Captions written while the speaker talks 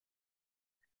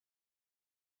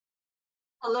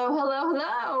Hello, hello,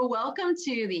 hello. Welcome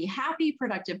to the Happy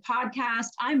Productive Podcast.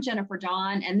 I'm Jennifer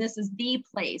Dawn, and this is the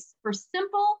place for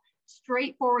simple,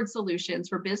 straightforward solutions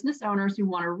for business owners who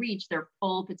want to reach their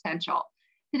full potential.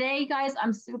 Today, guys,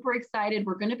 I'm super excited.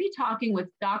 We're going to be talking with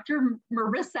Dr.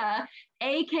 Marissa,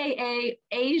 aka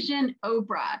Asian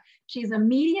Oprah. She's a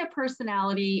media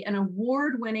personality, an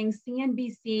award-winning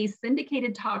CNBC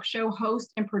syndicated talk show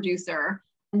host and producer,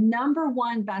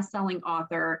 #1 best-selling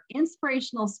author,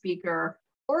 inspirational speaker,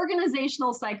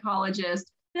 organizational psychologist,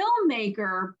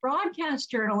 filmmaker, broadcast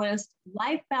journalist,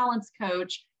 life balance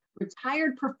coach,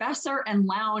 retired professor and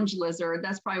lounge lizard.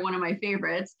 That's probably one of my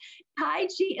favorites. Tai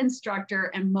Chi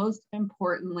instructor, and most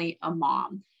importantly, a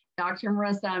mom. Dr.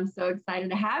 Marissa, I'm so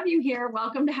excited to have you here.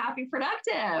 Welcome to Happy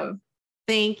Productive.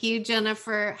 Thank you,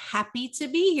 Jennifer. Happy to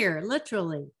be here,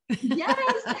 literally. Yes,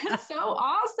 that's so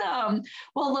awesome.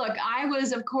 Well, look, I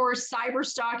was, of course, cyber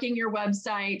stalking your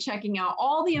website, checking out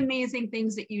all the amazing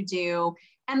things that you do.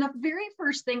 And the very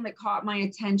first thing that caught my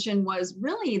attention was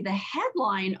really the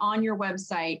headline on your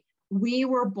website, "We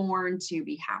were born to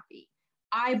be happy."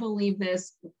 I believe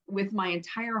this with my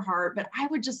entire heart, but I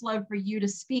would just love for you to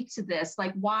speak to this.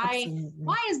 Like, why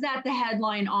is that the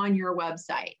headline on your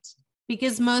website?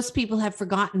 Because most people have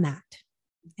forgotten that.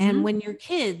 And when you're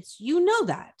kids, you know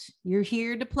that you're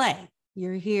here to play.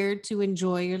 You're here to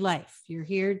enjoy your life. You're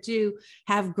here to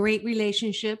have great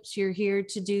relationships. You're here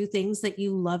to do things that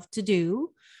you love to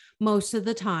do most of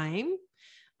the time.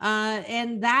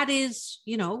 And that is,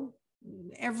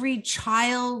 every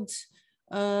child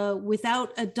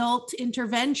without adult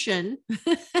intervention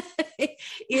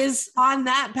is on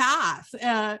that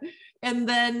path. And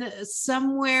then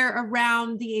somewhere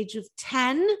around the age of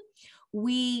 10,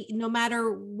 no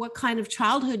matter what kind of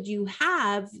childhood you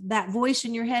have, that voice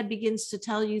in your head begins to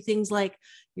tell you things like,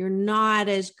 you're not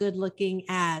as good looking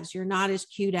as, you're not as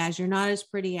cute as, you're not as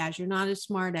pretty as, you're not as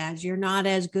smart as, you're not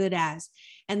as good as.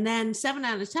 And then 7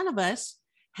 out of 10 of us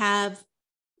have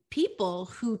people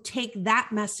who take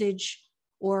that message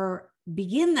or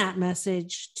begin that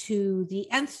message to the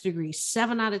nth degree.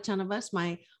 7 out of 10 of us,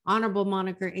 my honorable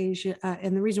moniker Asia,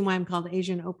 and the reason why I'm called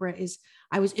Asian Oprah is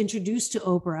I was introduced to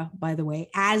Oprah, by the way,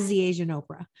 as the Asian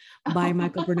Oprah by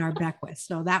Michael Bernard Beckwith.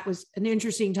 So that was an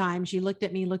interesting time. She looked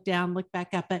at me, looked down, looked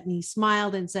back up at me,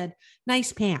 smiled and said,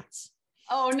 "Nice pants."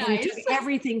 Oh, nice. And it took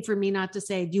everything for me not to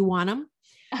say, "Do you want them?"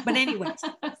 But anyways,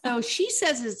 so she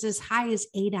says it's as high as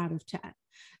 8 out of 10.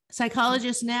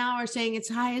 Psychologists now are saying it's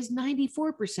high as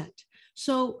 94%.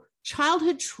 So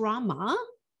childhood trauma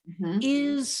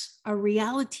is a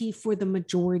reality for the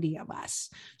majority of us.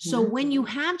 So when you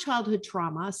have childhood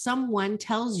trauma, someone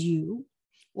tells you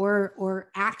or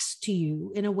acts to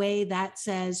you in a way that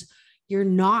says, you're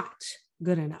not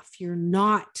good enough. You're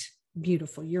not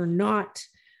beautiful. You're not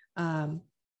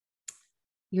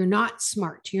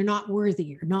smart. You're not worthy.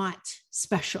 You're not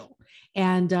special.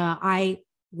 And I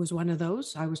was one of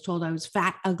those. I was told I was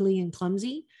fat, ugly, and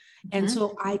clumsy. And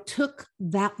so I took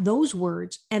those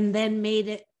words and then made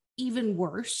it even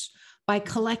worse by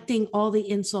collecting all the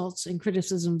insults and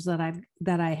criticisms that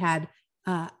I had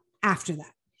after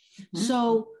that.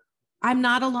 So I'm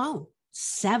not alone.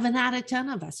 7 out of 10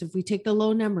 of us, if we take the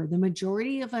low number, the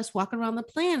majority of us walking around the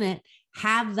planet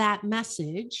have that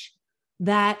message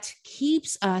that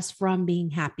keeps us from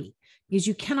being happy. Because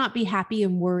you cannot be happy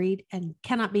and worried, and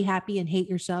cannot be happy and hate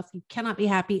yourself. You cannot be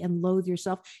happy and loathe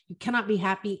yourself. You cannot be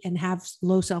happy and have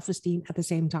low self-esteem at the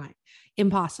same time.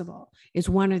 Impossible. It's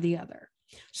one or the other.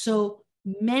 So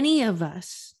many of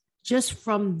us, just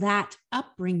from that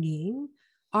upbringing,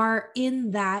 are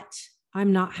in that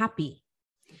I'm not happy.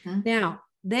 Now,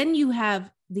 then you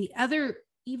have the other,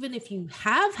 even if you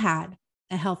have had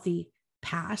a healthy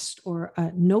past or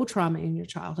no trauma in your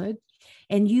childhood,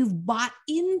 and you've bought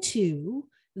into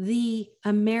the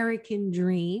American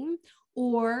dream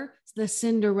or the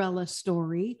Cinderella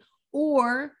story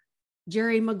or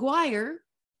Jerry Maguire,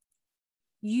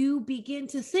 you begin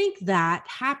to think that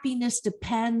happiness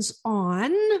depends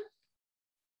on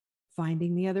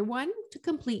finding the other one to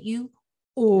complete you,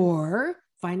 or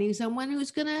finding someone who's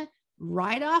going to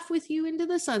ride off with you into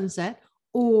the sunset,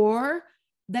 or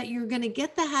that you're going to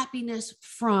get the happiness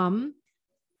from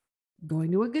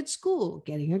going to a good school,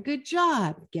 getting a good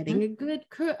job, getting a good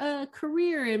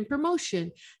career and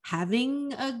promotion,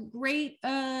 having a great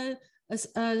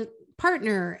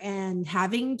partner, and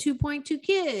having 2.2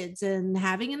 kids, and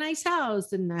having a nice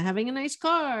house, and having a nice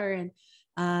car, and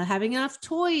having enough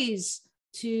toys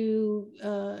to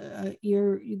that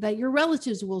your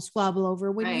relatives will squabble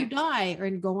over when you die, or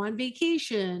and go on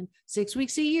vacation 6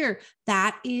 weeks a year.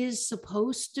 That is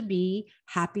supposed to be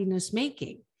happiness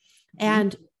making.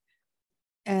 And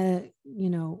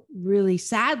really really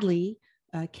sadly,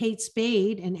 Kate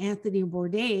Spade and Anthony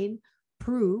Bourdain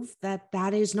prove that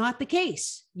that is not the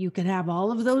case. You can have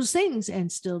all of those things and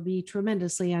still be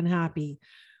tremendously unhappy.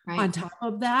 Right. On top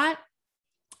of that,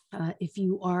 if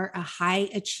you are a high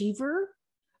achiever,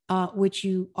 which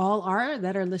you all are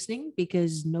that are listening,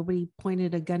 because nobody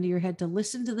pointed a gun to your head to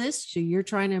listen to this. So you're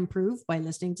trying to improve by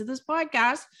listening to this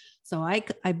podcast. So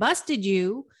I busted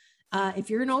you. If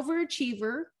you're an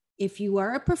overachiever, if you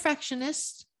are a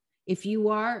perfectionist, if you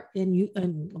are,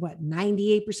 and what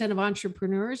 98% of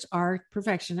entrepreneurs are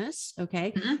perfectionists.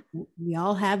 Okay. Mm-hmm. We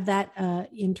all have that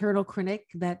internal critic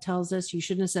that tells us you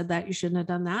shouldn't have said that, you shouldn't have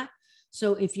done that.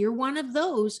 So if you're one of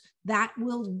those, that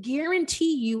will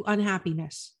guarantee you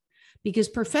unhappiness, because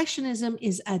perfectionism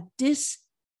is a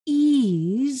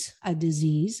dis-ease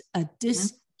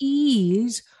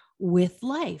with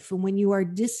life. And when you are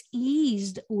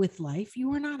diseased with life,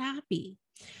 you are not happy.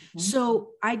 Mm-hmm.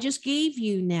 So I just gave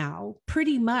you now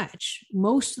pretty much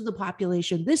most of the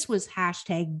population. This was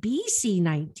hashtag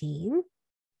BC19,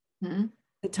 mm-hmm.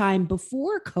 the time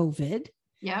before COVID.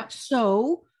 Yeah.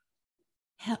 So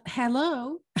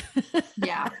hello.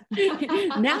 Yeah.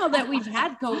 Now that we've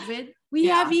had COVID, we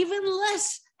have even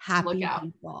less happy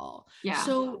people. Yeah.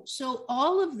 So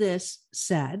all of this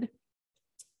said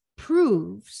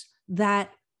proves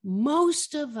that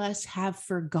most of us have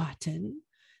forgotten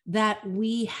that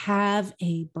we have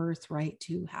a birthright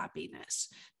to happiness,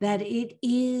 that it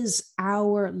is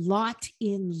our lot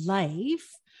in life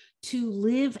to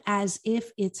live as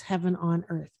if it's heaven on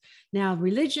earth. Now,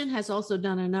 religion has also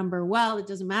done a number. Well, it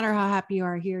doesn't matter how happy you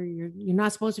are here. You're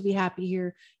not supposed to be happy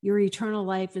here. Your eternal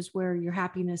life is where your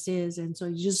happiness is. And so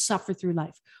you just suffer through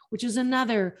life, which is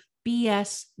another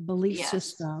BS belief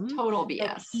system. Total BS.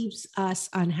 That keeps us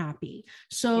unhappy.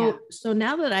 So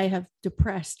now that I have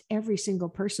depressed every single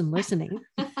person listening,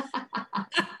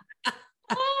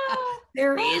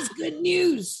 there is good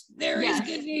news. There is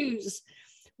good news.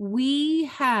 We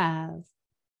have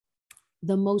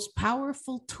the most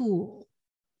powerful tool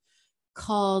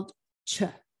called ch,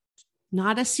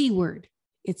 not a C word.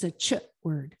 It's a ch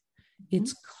word. Mm-hmm.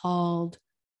 It's called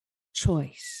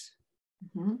choice.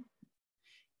 Mm-hmm.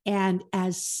 And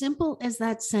as simple as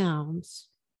that sounds,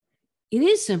 it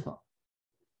is simple.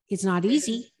 It's not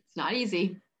easy. It's not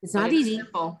easy. It's not easy,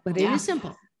 but it is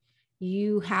simple.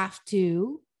 You have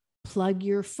to plug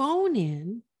your phone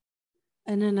in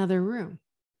another room,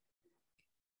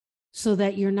 so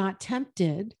that you're not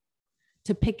tempted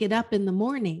to pick it up in the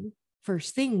morning,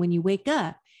 first thing when you wake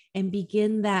up, and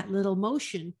begin that little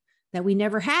motion that we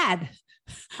never had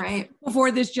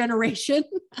before this generation.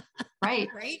 Right.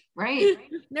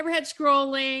 Never had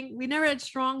scrolling. We never had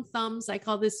strong thumbs. I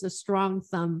call this the strong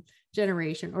thumb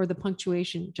generation, or the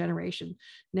punctuation generation.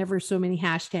 Never so many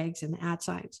hashtags and @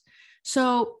 signs.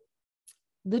 So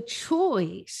the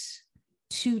choice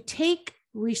to take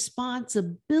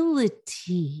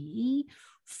responsibility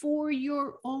for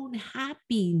your own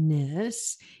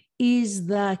happiness is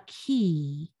the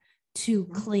key to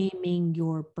claiming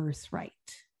your birthright.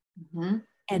 Mm-hmm.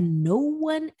 And no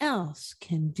one else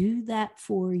can do that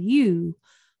for you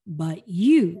but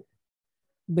you,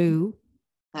 boo.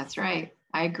 That's right.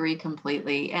 I agree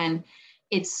completely. And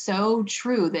it's so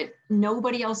true that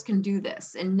nobody else can do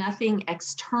this, and nothing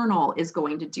external is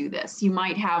going to do this. You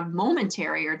might have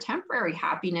momentary or temporary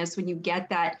happiness when you get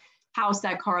that house,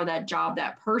 that car, that job,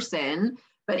 that person.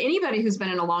 But anybody who's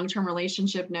been in a long-term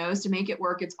relationship knows to make it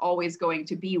work, it's always going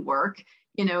to be work.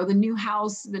 You know, the new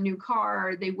house, the new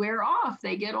car, they wear off,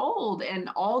 they get old, and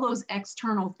all those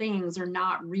external things are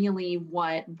not really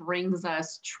what brings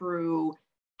us true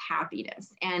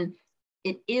happiness. And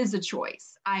it is a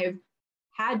choice. I've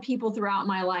had people throughout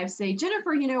my life say,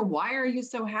 Jennifer, why are you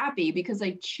so happy? Because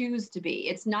I choose to be.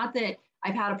 It's not that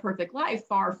I've had a perfect life,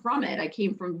 far from it. I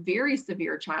came from very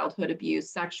severe childhood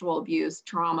abuse, sexual abuse,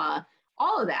 trauma,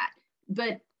 all of that.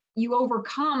 But you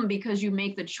overcome because you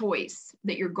make the choice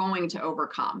that you're going to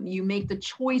overcome. You make the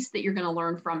choice that you're going to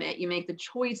learn from it. You make the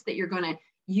choice that you're going to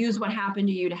use what happened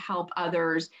to you to help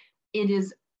others. It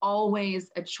is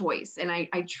always a choice. And I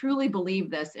truly believe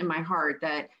this in my heart,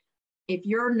 that if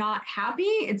you're not happy,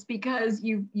 it's because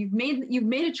you've made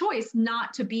a choice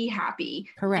not to be happy.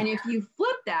 Correct. And if you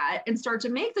flip that and start to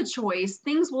make the choice,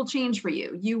 things will change for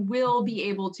you. You will be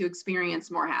able to experience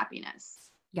more happiness.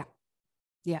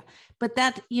 Yeah. But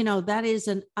that, that is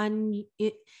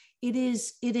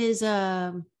it's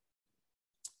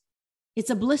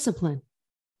a discipline.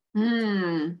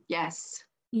 Yes.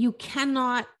 You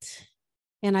cannot,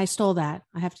 and I stole that.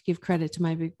 I have to give credit to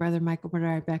my big brother, Michael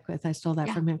Bernard Beckwith. I stole that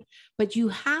from him. But you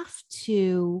have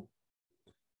to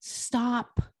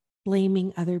stop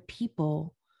blaming other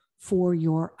people for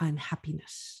your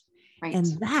unhappiness. Right.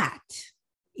 And that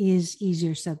is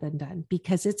easier said than done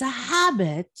because it's a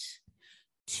habit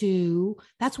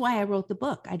that's why I wrote the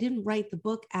book. I didn't write the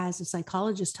book as a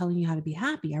psychologist telling you how to be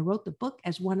happy. I wrote the book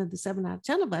as one of the 7 out of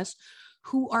 10 of us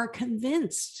who are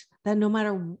convinced that no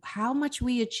matter how much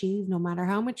we achieve, no matter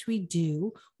how much we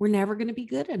do, we're never going to be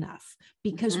good enough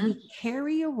because we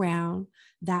carry around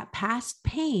that past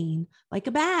pain like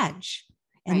a badge.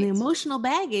 And the emotional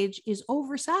baggage is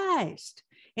oversized.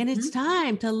 And it's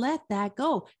time to let that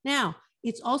go. Now,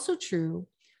 it's also true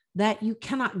that you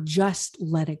cannot just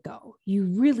let it go. You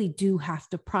really do have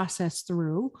to process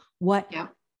through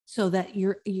so that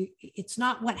it's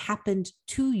not what happened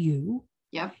to you.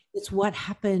 It's what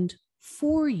happened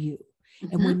for you.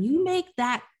 And when you make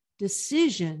that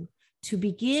decision to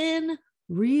begin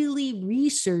really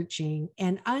researching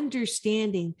and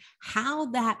understanding how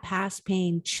that past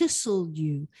pain chiseled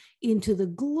you into the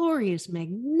glorious,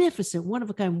 magnificent,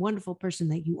 one-of-a-kind, wonderful person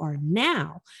that you are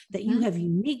now, that you have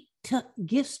unique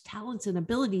gifts, talents, and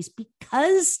abilities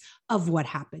because of what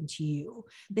happened to you,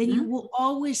 then you will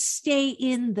always stay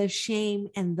in the shame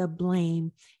and the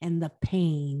blame and the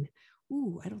pain.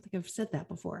 Ooh, I don't think I've said that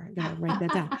before. I gotta write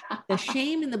that down. The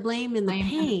shame and the blame and the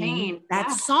pain.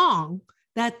 That song,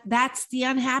 that's the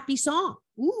unhappy song.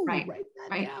 Ooh, write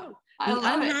that down. The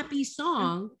unhappy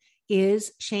song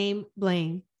is shame,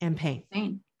 blame, and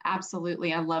pain.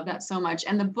 Absolutely. I love that so much.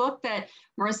 And the book that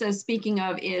Marissa is speaking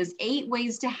of is 8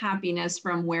 Ways to Happiness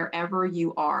from Wherever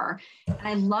You Are. And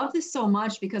I love this so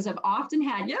much because I've often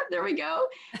had, there we go.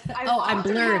 I'm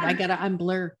blurred. I gotta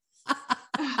unblur.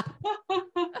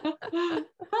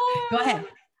 Go ahead.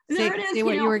 Say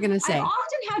what you were going to say. I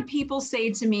often had people say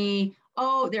to me,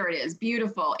 oh, there it is.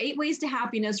 Beautiful. 8 Ways to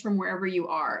Happiness from Wherever You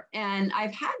Are. And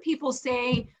I've had people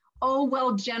say, oh,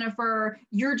 well, Jennifer,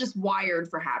 you're just wired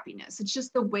for happiness. It's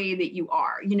just the way that you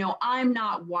are. I'm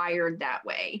not wired that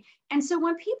way. And so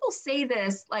when people say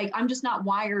this, like, I'm just not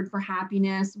wired for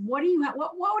happiness, what do you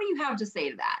have to say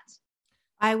to that?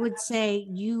 I would say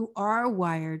you are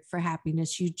wired for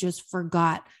happiness. You just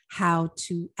forgot how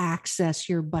to access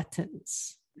your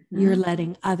buttons. You're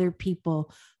letting other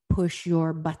people push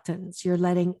your buttons. You're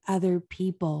letting other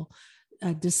people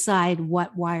decide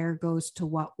what wire goes to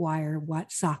what wire,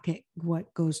 what socket,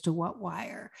 what goes to what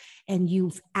wire. And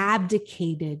you've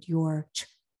abdicated your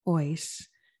choice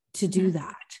to do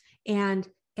that. And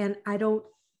I don't,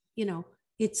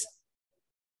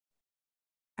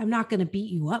 I'm not going to beat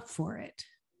you up for it.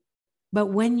 But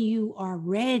when you are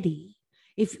ready,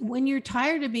 when you're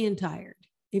tired of being tired,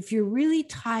 if you're really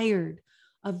tired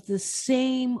of the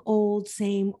same old,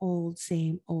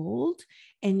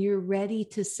 and you're ready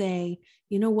to say,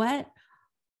 you know what?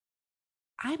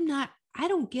 I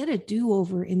don't get a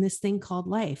do-over in this thing called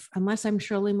life unless I'm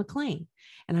Shirley MacLaine,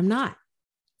 and I'm not.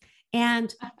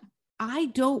 And I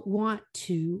don't want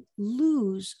to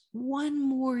lose one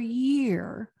more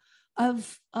year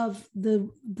of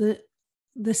the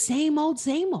same old,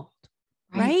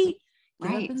 right?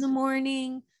 Get up in the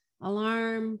morning,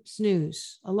 alarm,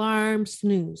 snooze, alarm,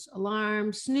 snooze,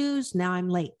 alarm, snooze. Now I'm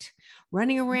late.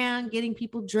 Running around, getting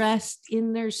people dressed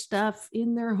in their stuff,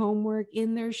 in their homework,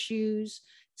 in their shoes,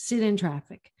 sit in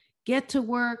traffic, get to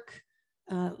work,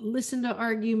 listen to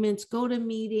arguments, go to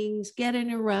meetings, get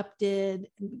interrupted,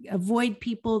 avoid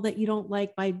people that you don't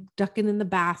like by ducking in the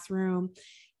bathroom,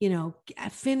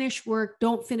 finish work,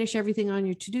 don't finish everything on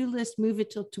your to-do list, move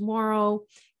it till tomorrow,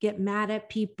 get mad at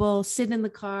people, sit in the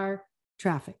car,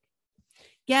 traffic.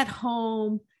 Get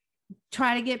home,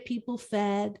 try to get people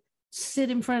fed,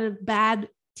 sit in front of bad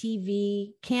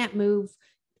TV, can't move,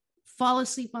 fall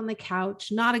asleep on the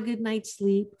couch, not a good night's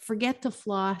sleep, forget to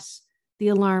floss, the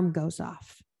alarm goes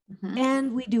off.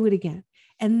 And we do it again.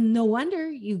 And no wonder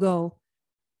you go,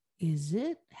 is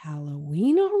it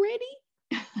Halloween already?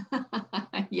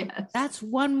 Yes. That's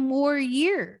one more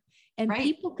year. And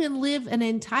people can live an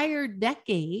entire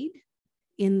decade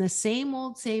in the same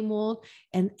old,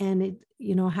 and it,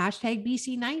 hashtag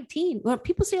BC19. Well,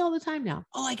 people say all the time now,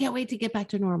 oh, I can't wait to get back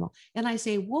to normal. And I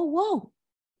say, whoa.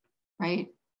 Right.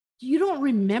 You don't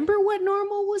remember what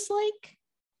normal was like?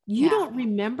 You don't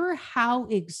remember how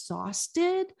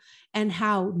exhausted and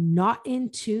how not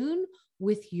in tune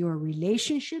with your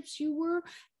relationships you were,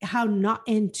 how not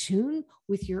in tune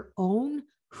with your own,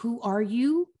 who are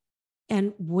you?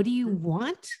 And what do you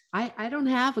want? I don't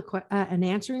have an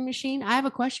answering machine. I have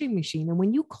a questioning machine. And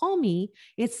when you call me,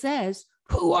 it says,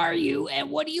 who are you and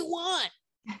what do you want?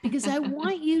 Because I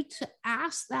want you to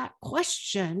ask that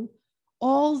question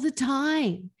all the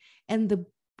time. And the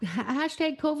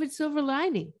hashtag COVID silver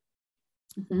lining,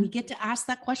 we get to ask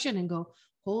that question and go,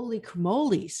 holy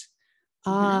camolies.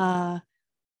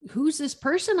 who's this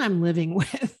person I'm living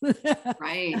with?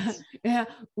 Right. Yeah.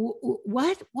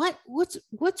 What's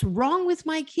wrong with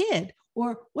my kid?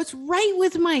 Or what's right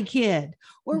with my kid?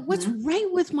 Or what's right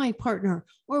with my partner?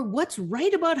 Or what's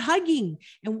right about hugging?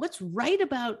 And what's right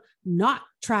about not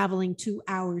traveling 2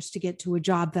 hours to get to a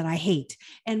job that I hate?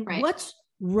 And what's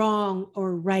wrong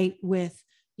or right with,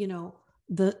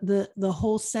 the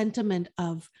whole sentiment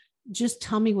of just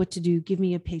tell me what to do, give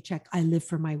me a paycheck, I live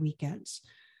for my weekends.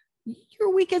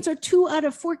 Your weekends are 2 out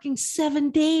of 7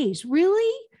 days.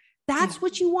 Really? That's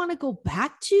what you want to go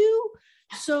back to?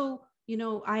 So,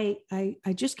 I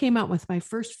just came out with my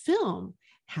first film,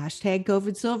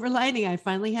 #COVID silver lining. I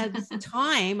finally had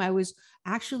time. I was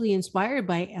actually inspired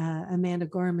by Amanda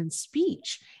Gorman's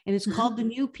speech, and it's called The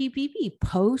New PPP,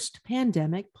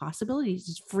 Post-Pandemic Possibilities.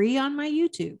 It's free on my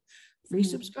YouTube. Free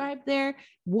subscribe there.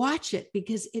 Watch it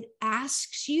because it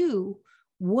asks you,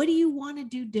 what do you want to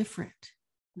do different?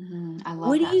 I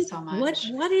love that so much.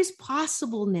 What is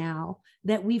possible now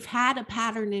that we've had a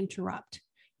pattern interrupt?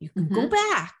 You can go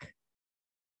back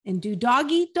and do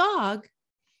dog eat dog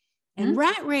and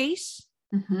rat race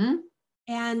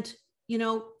and,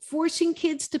 forcing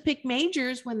kids to pick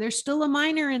majors when they're still a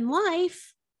minor in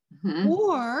life.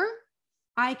 Or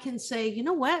I can say, you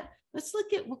know what? Let's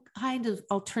look at what kind of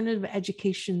alternative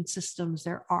education systems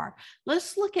there are.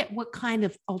 Let's look at what kind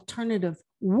of alternative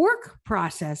work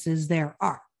processes there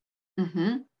are.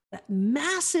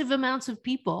 Massive amounts of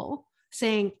people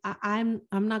saying, I'm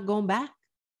not going back.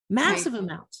 Massive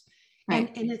amounts. And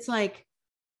it's like,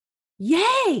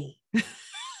 yay.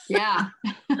 Yeah.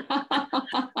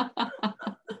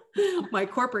 My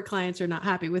corporate clients are not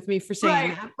happy with me for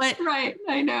saying that, but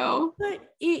I know. But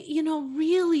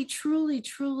really,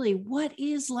 truly, what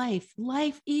is life?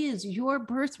 Life is your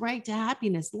birthright to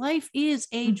happiness. Life is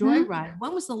a joyride.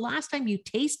 When was the last time you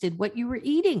tasted what you were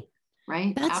eating?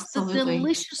 Right. That's the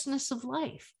deliciousness of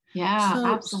life. Yeah,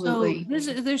 absolutely.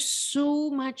 So there's so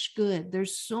much good.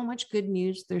 There's so much good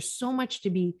news. There's so much to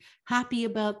be happy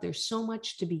about. There's so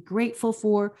much to be grateful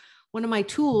for. One of my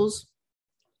tools,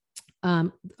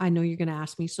 I know you're going to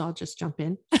ask me, so I'll just jump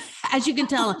in. As you can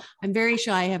tell, I'm very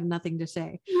shy. I have nothing to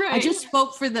say. I just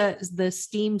spoke for the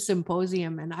STEAM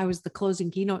symposium, and I was the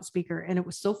closing keynote speaker. And it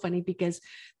was so funny because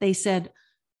they said,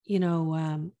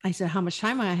 I said, how much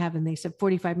time do I have? And they said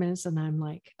 45 minutes. And I'm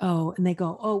like, oh, and they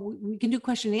go, oh, we can do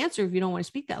question and answer if you don't want to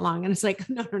speak that long. And it's like,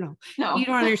 no, you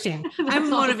don't understand.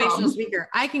 I'm a motivational speaker.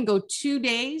 I can go 2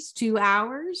 days, 2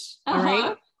 hours. All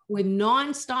right. With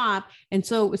nonstop. And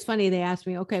so it was funny. They asked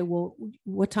me, okay, well,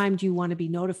 what time do you want to be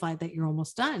notified that you're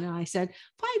almost done? And I said,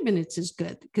 5 minutes is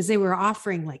good, because they were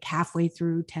offering like halfway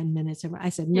through 10 minutes. And I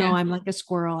said, no, I'm like a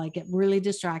squirrel. I get really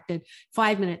distracted.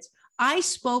 5 minutes. I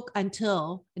spoke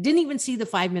until I didn't even see the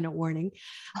 5-minute warning.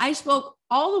 I spoke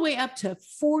all the way up to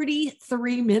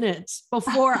 43 minutes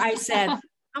before I said,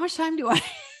 how much time do I?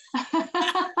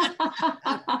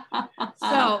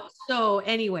 So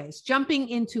anyways, jumping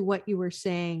into what you were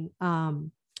saying,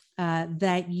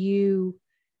 that you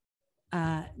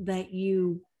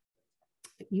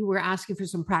were asking for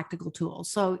some practical tools.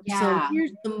 So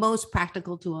here's the most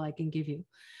practical tool I can give you.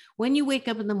 When you wake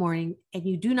up in the morning and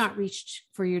you do not reach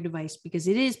for your device because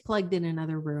it is plugged in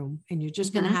another room, and you're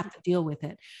just going to have to deal with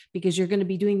it because you're going to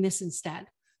be doing this instead.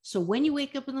 So when you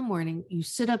wake up in the morning, you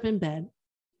sit up in bed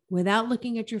without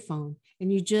looking at your phone,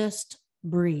 and you just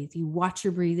breathe. You watch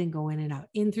your breathing go in and out,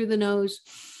 in through the nose.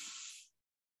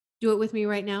 Do it with me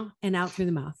right now, and out through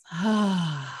the mouth.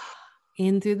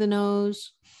 In through the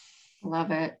nose. Love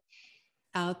it.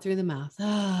 Out through the mouth.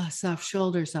 Soft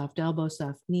shoulder, soft elbow,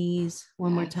 soft knees.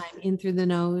 One more time, in through the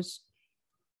nose.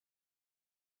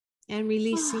 And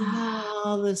releasing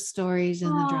all the stories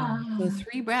and the drama. So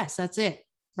 3 breaths, that's it,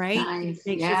 right? Nice.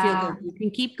 Makes you feel good. You can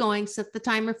keep going, set the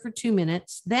timer for 2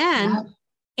 minutes. Then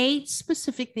 8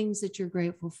 specific things that you're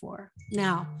grateful for.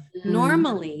 Now,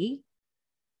 normally,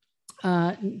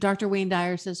 Dr. Wayne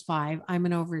Dyer says 5. I'm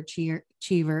an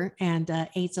overachiever, and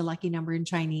 8's a lucky number in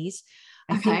Chinese.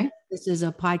 I think this is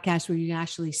a podcast where you can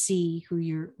actually see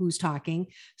who's talking.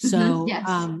 So,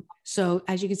 so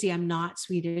as you can see, I'm not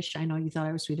Swedish. I know you thought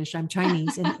I was Swedish. I'm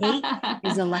Chinese, and 8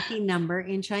 is a lucky number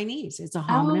in Chinese. It's a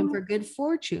homonym for good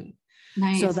fortune.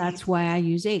 Nice. So that's why I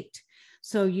use 8.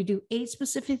 So you do 8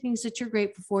 specific things that you're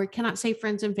grateful for. Cannot say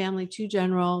friends and family, too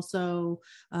general. So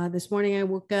this morning I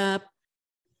woke up.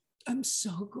 I'm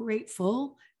so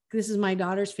grateful. This is my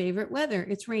daughter's favorite weather.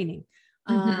 It's raining.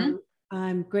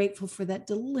 I'm grateful for that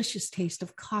delicious taste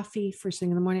of coffee first thing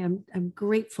in the morning. I'm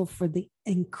grateful for the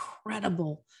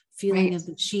incredible feeling of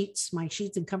the sheets. My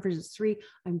sheets and comforts is 3.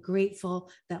 I'm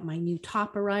grateful that my new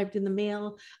top arrived in the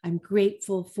mail. I'm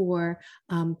grateful for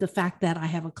the fact that I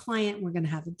have a client. We're going to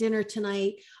have a dinner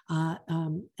tonight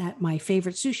at my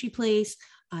favorite sushi place.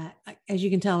 As you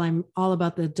can tell, I'm all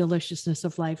about the deliciousness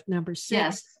of life. Number 6,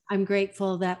 yes. I'm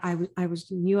grateful that I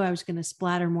knew I was going to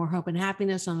splatter more hope and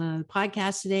happiness on a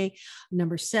podcast today.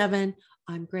 Number 7,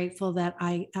 I'm grateful that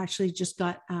I actually just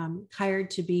got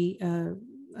hired to be a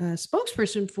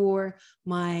spokesperson for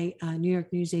my New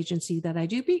York news agency that I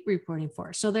do beat reporting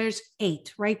for. So there's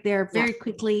 8 right there, very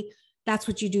quickly. That's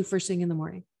what you do first thing in the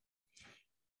morning.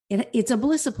 It's a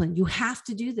discipline. You have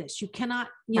to do this. You cannot,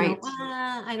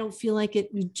 I don't feel like it.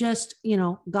 You just,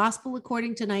 gospel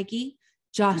according to Nike,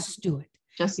 just do it.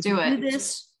 Just do it. Do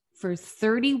this for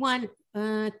 31,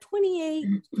 28,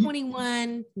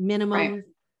 21 minimum,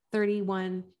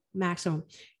 31 maximum.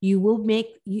 You will make,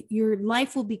 your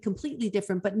life will be completely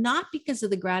different, but not because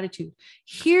of the gratitude.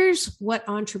 Here's what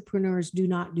entrepreneurs do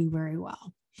not do very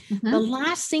well. The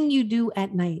last thing you do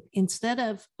at night, instead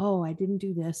of, oh, I didn't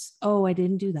do this, oh, I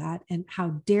didn't do that, and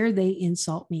how dare they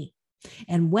insult me?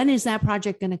 And when is that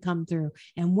project going to come through?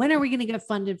 And when are we going to get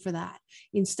funded for that?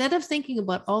 Instead of thinking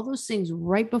about all those things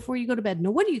right before you go to bed,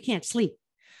 no wonder you can't sleep.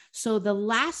 So the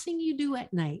last thing you do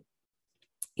at night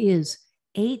is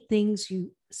 8 things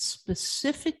you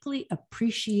specifically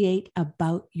appreciate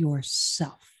about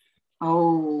yourself.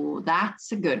 Oh,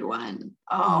 that's a good one.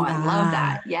 Oh, I love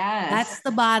that. Yes. That's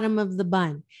the bottom of the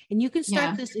bun. And you can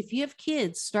start this if you have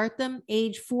kids, start them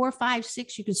age 4, 5,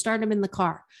 6. You can start them in the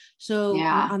car. So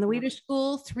on the way to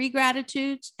school, 3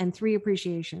 gratitudes and 3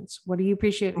 appreciations. What do you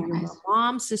appreciate? Your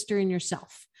mom, sister, and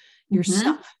yourself.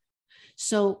 Yourself.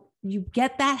 So you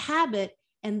get that habit.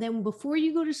 And then before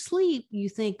you go to sleep, you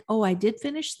think, oh, I did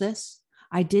finish this.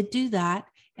 I did do that.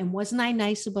 And wasn't I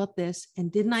nice about this?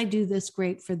 And didn't I do this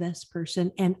great for this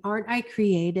person? And aren't I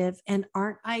creative? And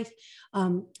aren't I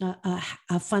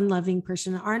a fun-loving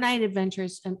person? Aren't I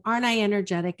adventurous? And aren't I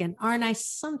energetic? And aren't I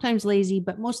sometimes lazy?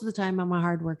 But most of the time I'm a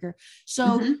hard worker.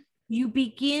 So you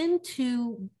begin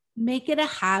to make it a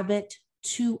habit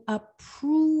to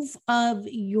approve of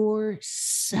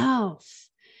yourself.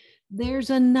 There's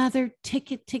another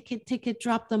ticket,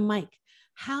 drop the mic.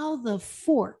 How the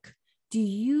fork do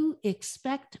you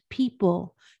expect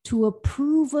people to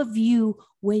approve of you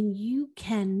when you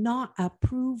cannot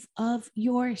approve of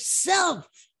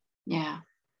yourself? Yeah.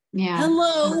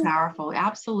 Hello. So powerful.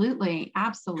 Absolutely.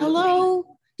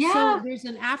 Hello. Yeah. So there's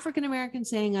an African-American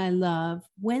saying I love: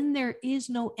 when there is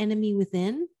no enemy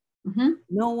within,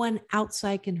 no one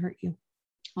outside can hurt you.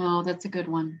 Oh, that's a good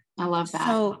one. I love that.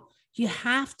 So you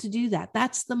have to do that.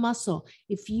 That's the muscle.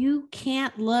 If you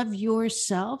can't love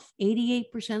yourself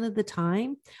 88% of the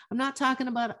time, I'm not talking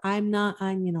about I'm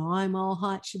all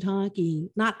hot shiitake.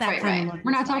 Not that kind of love.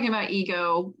 We're not talking about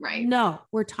ego, right? No,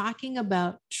 we're talking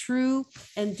about true,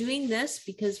 and doing this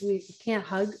because we can't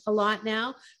hug a lot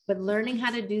now, but learning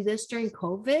how to do this during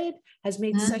COVID has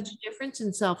made such a difference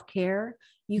in self-care.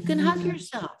 You can hug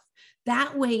yourself.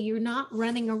 That way you're not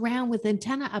running around with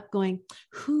antenna up going,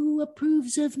 who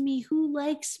approves of me? Who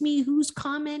likes me? Who's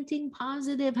commenting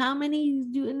positive? How many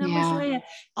numbers?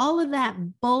 All of that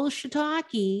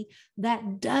bullshit-talky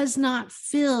that does not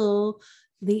fill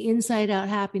the inside out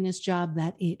happiness job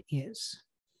that it is.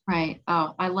 Right.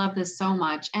 Oh, I love this so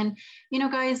much. And,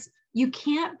 guys, you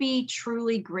can't be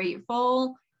truly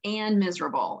grateful and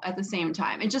miserable at the same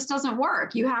time. It just doesn't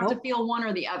work. You have to feel one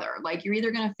or the other. Like you're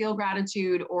either going to feel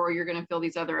gratitude or you're going to feel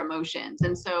these other emotions.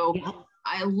 And so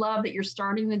I love that you're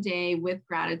starting the day with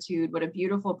gratitude. What a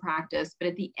beautiful practice. But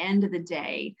at the end of the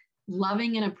day,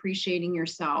 loving and appreciating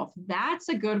yourself, that's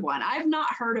a good one. I've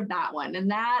not heard of that one.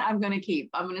 And that I'm going to keep.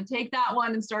 I'm going to take that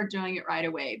one and start doing it right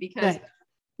away because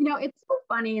it's so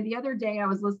funny. The other day I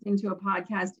was listening to a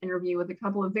podcast interview with a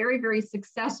couple of very, very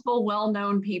successful,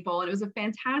 well-known people. And it was a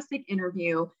fantastic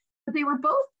interview, but they were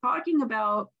both talking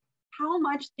about how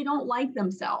much they don't like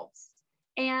themselves.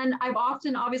 And I've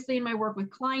often, obviously in my work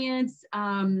with clients,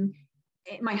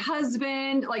 my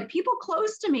husband, like people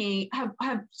close to me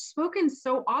have spoken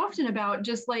so often about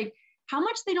just like how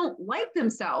much they don't like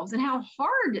themselves and how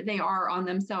hard they are on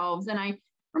themselves. And I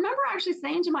remember actually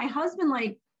saying to my husband,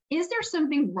 like, is there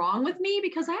something wrong with me?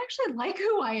 Because I actually like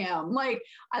who I am. Like,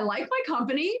 I like my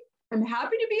company. I'm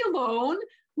happy to be alone.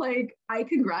 Like, I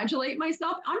congratulate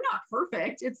myself. I'm not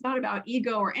perfect. It's not about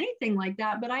ego or anything like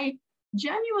that, but I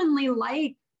genuinely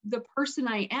like the person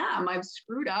I am. I've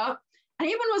screwed up. I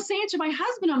even was saying to my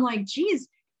husband, I'm like, geez, if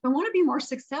I want to be more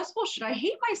successful, should I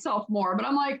hate myself more? But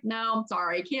I'm like, no,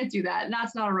 sorry, I can't do that. And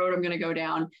that's not a road I'm going to go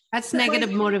down. That's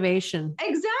negative motivation.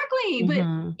 Exactly.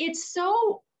 But it's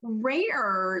so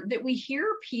rare that we hear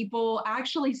people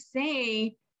actually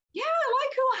say, yeah, I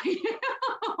like who I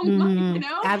am,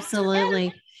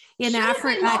 Absolutely. And In shouldn't we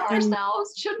Africa, love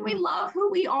ourselves? Shouldn't we love who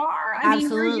we are? I mean,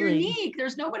 we're absolutely. unique.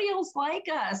 There's nobody else like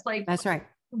us. Like, That's right.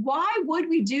 why would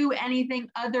we do anything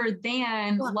other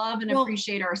than love and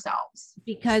appreciate ourselves?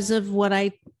 Because of what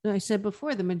I said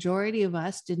before, the majority of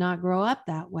us did not grow up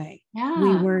that way. Yeah.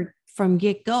 We were from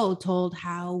get-go told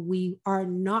how we are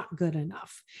not good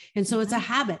enough. And so it's a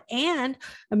habit. And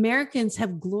Americans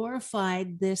have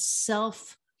glorified this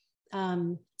self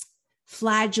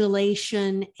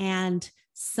flagellation and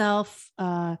self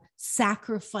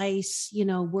sacrifice,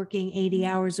 working 80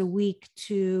 hours a week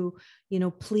to,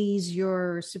 please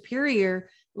your superior.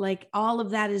 Like all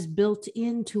of that is built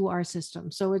into our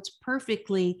system. So it's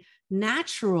perfectly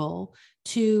natural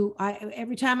to,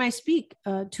 every time I speak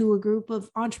to a group of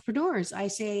entrepreneurs, I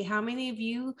say, how many of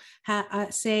you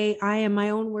say I am my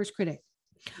own worst critic?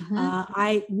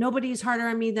 Nobody's harder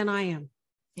on me than I am.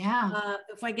 Yeah.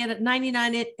 If I get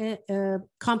 99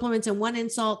 compliments and one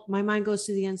insult, my mind goes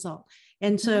to the insult.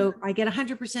 And so I get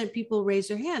 100% people raise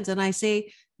their hands and I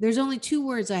say, there's only 2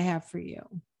 words I have for you.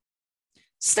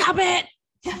 Stop it.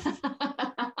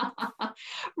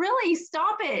 Really,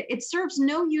 stop it. It serves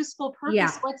no useful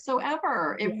purpose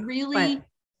whatsoever. It really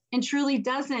and truly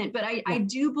doesn't. But I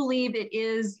do believe it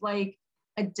is like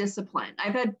a discipline.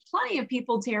 I've had plenty of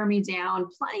people tear me down,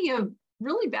 plenty of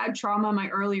really bad trauma in my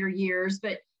earlier years,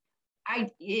 but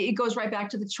it goes right back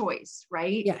to the choice,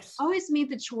 right? Yes. Always made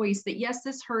the choice that yes,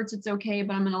 this hurts, it's okay,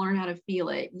 but I'm going to learn how to feel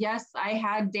it. Yes, I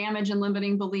had damage and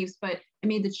limiting beliefs, but I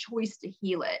made the choice to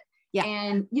heal it. Yeah.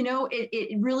 And,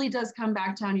 it really does come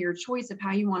back down to your choice of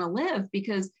how you want to live,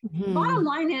 because bottom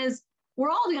line is we're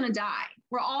all going to die.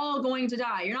 We're all going to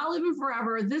die. You're not living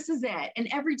forever. This is it. And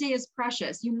every day is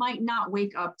precious. You might not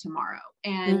wake up tomorrow.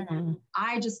 And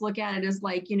I just look at it as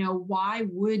like, why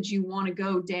would you want to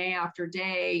go day after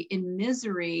day in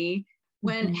misery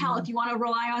when hell, if you want to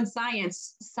rely on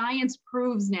science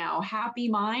proves now happy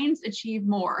minds achieve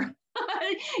more.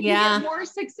 You get more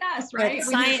success, right?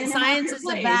 Science is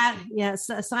a bad,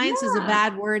 science is a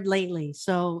bad word lately.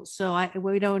 So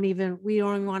we don't even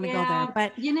want to go there.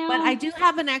 But but I do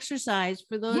have an exercise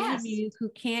for those of you who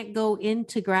can't go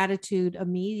into gratitude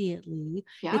immediately.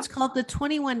 It's called the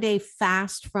 21-day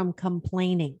fast from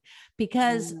complaining,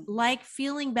 because like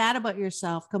feeling bad about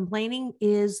yourself, complaining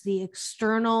is the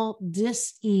external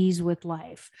dis-ease with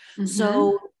life.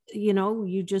 So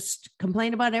you just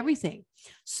complain about everything.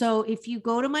 So if you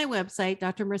go to my website,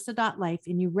 drmarissa.life,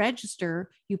 and you register,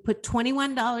 you put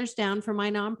 $21 down for my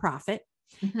nonprofit.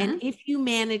 And if you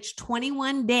manage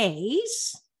 21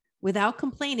 days without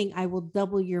complaining, I will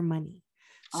double your money.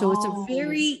 So it's a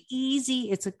very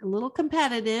easy, it's a little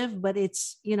competitive, but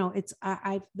it's, there's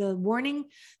a warning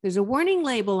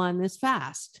label on this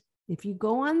fast. If you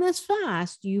go on this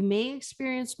fast, you may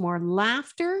experience more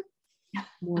laughter,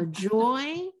 more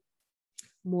joy,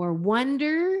 more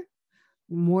wonder,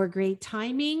 more great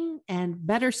timing, and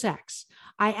better sex.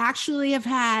 I actually have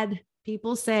had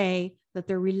people say that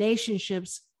their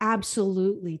relationships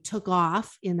absolutely took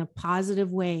off in a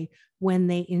positive way when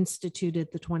they instituted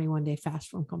the 21-day fast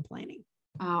from complaining.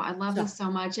 Oh, I love this so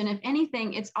much. And if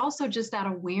anything, it's also just that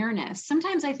awareness.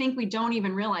 Sometimes I think we don't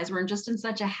even realize we're just in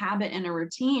such a habit and a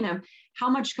routine of how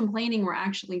much complaining we're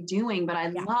actually doing. But I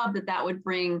love that would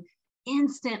bring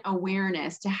instant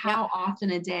awareness to how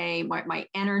often a day my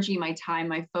energy, my time,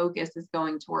 my focus is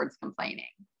going towards complaining.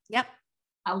 Yep.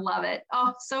 I love it.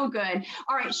 Oh, so good.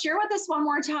 All right. Share with us one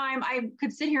more time. I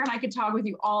could sit here and I could talk with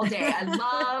you all day. I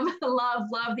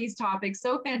love these topics.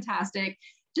 So fantastic.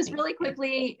 Just really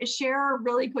quickly, share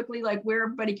really quickly, like where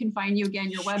everybody can find you again,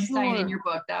 your website and your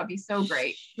book. That would be so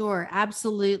great. Sure.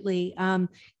 Absolutely.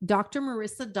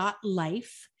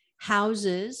 drmarissa.life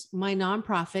houses my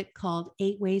nonprofit called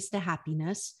 8 Ways to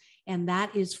Happiness. And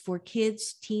that is for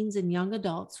kids, teens, and young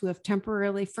adults who have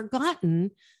temporarily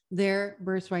forgotten their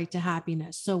birthright to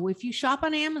happiness. So if you shop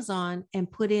on Amazon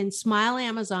and put in Smile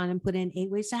Amazon and put in 8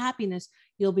 Ways to Happiness,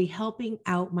 you'll be helping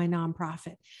out my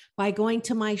nonprofit. By going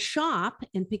to my shop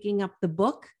and picking up the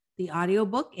book, the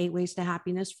audiobook, 8 Ways to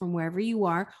Happiness, from wherever you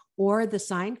are, or the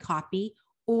signed copy,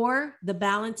 or the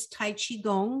Balanced Tai Chi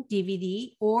Gong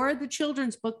DVD, or the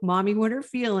children's book, Mommy What Are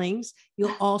Feelings,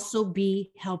 you'll also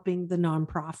be helping the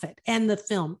nonprofit. And the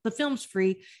film. The film's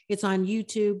free. It's on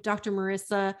YouTube, Dr.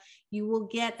 Marissa. You will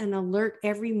get an alert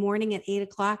every morning at 8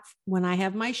 o'clock when I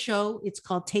have my show. It's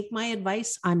called Take My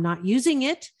Advice. I'm not using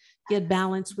it. Get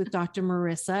Balanced with Dr.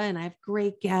 Marissa. And I have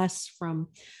great guests from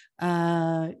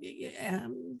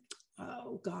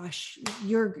oh gosh,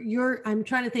 I'm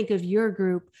trying to think of your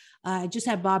group. I just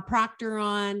had Bob Proctor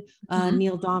on,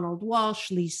 Neil Donald Walsh,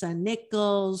 Lisa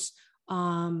Nichols,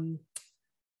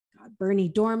 Bernie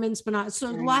Dorman's been on.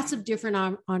 So lots of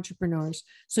different entrepreneurs.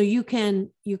 So you can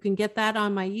get that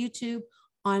on my YouTube.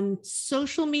 On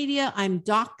social media, I'm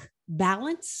Doc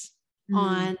Balance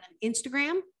on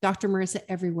Instagram, Dr. Marissa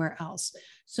everywhere else.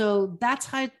 So that's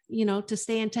how, to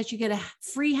stay in touch. You get a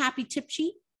free happy tip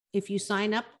sheet if you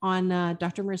sign up on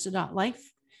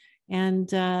drmarissa.life. And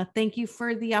thank you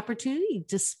for the opportunity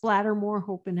to splatter more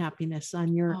hope and happiness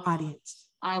on your audience.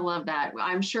 I love that.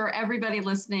 I'm sure everybody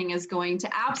listening is going to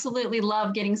absolutely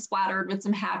love getting splattered with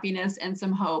some happiness and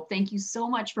some hope. Thank you so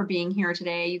much for being here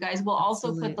today. You guys will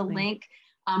also put the link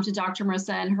to Dr.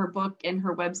 Marissa and her book and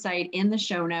her website in the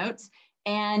show notes.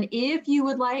 And if you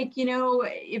would like,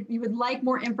 if you would like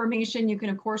more information, you can,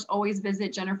 of course, always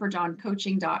visit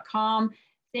jenniferdawncoaching.com.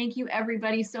 Thank you,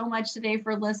 everybody, so much today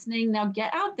for listening. Now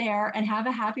get out there and have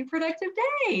a happy, productive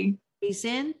day. Peace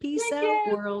in, peace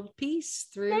out, world peace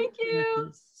through. Thank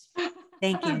you.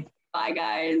 Thank you. Bye,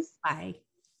 guys. Bye.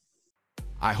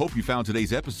 I hope you found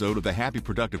today's episode of the Happy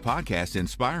Productive Podcast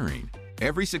inspiring.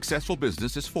 Every successful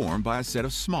business is formed by a set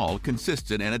of small,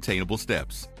 consistent, and attainable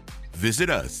steps.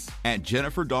 Visit us at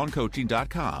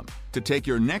jenniferdawncoaching.com to take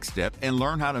your next step and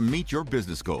learn how to meet your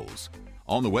business goals.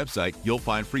 On the website, you'll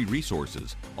find free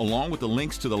resources, along with the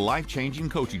links to the life-changing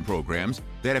coaching programs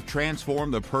that have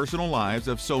transformed the personal lives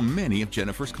of so many of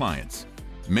Jennifer's clients.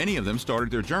 Many of them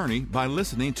started their journey by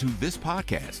listening to this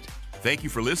podcast. Thank you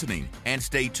for listening, and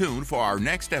stay tuned for our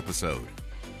next episode.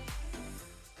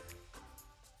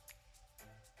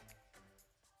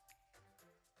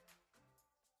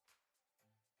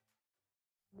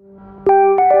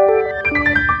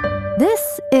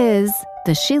 This is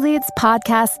the She Leads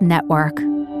Podcast Network.